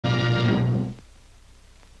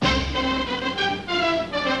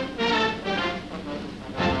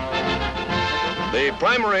The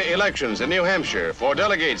primary elections in New Hampshire for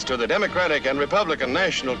delegates to the Democratic and Republican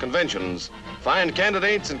national conventions find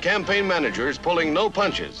candidates and campaign managers pulling no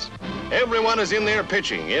punches. Everyone is in there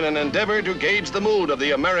pitching in an endeavor to gauge the mood of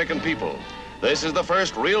the American people. This is the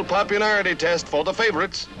first real popularity test for the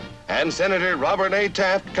favorites, and Senator Robert A.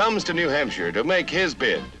 Taft comes to New Hampshire to make his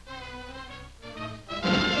bid.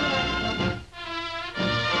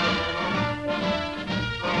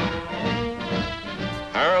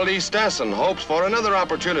 Harold E. Stassen hopes for another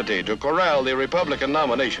opportunity to corral the Republican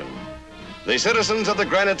nomination. The citizens of the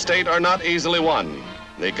Granite State are not easily won.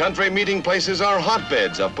 The country meeting places are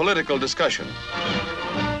hotbeds of political discussion.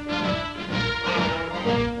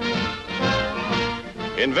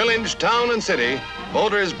 In village, town, and city,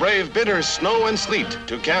 voters brave bitter snow and sleet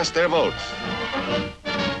to cast their votes.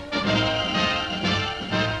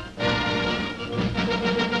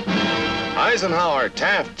 Eisenhower,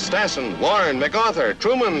 Taft, Stassen, Warren, MacArthur,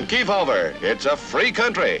 Truman, Kefauver. It's a free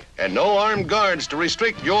country, and no armed guards to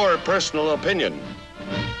restrict your personal opinion.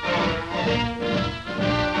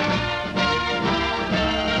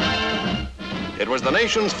 It was the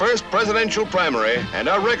nation's first presidential primary, and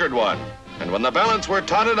a record one. And when the ballots were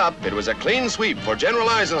totted up, it was a clean sweep for General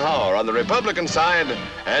Eisenhower on the Republican side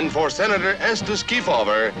and for Senator Estes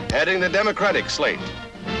Kefauver heading the Democratic slate.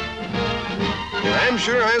 New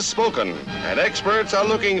Hampshire has spoken, and experts are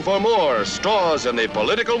looking for more straws in the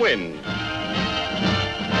political wind.